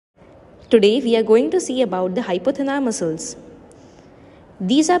Today we are going to see about the hypothenar muscles.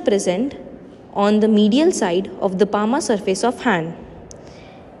 These are present on the medial side of the palmar surface of hand.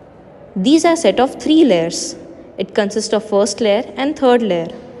 These are set of 3 layers. It consists of first layer and third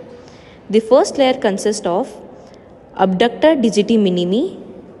layer. The first layer consists of abductor digiti minimi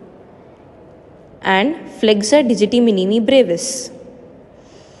and flexor digiti minimi brevis.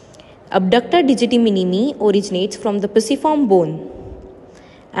 Abductor digiti minimi originates from the pisiform bone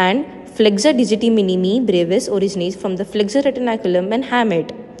and flexor digiti minimi brevis originates from the flexor retinaculum and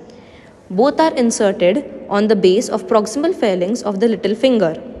hamate. Both are inserted on the base of proximal phalanx of the little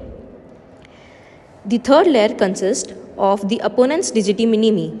finger. The third layer consists of the opponens digiti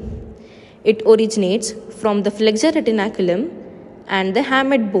minimi. It originates from the flexor retinaculum and the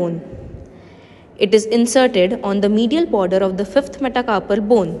hamate bone. It is inserted on the medial border of the fifth metacarpal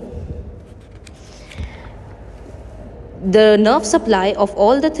bone. The nerve supply of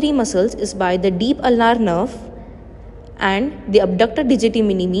all the 3 muscles is by the deep ulnar nerve, and the abductor digiti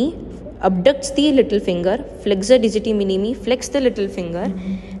minimi abducts the little finger, flexor digiti minimi flex the little finger,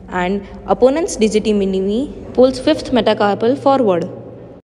 and opponens digiti minimi pulls fifth metacarpal forward.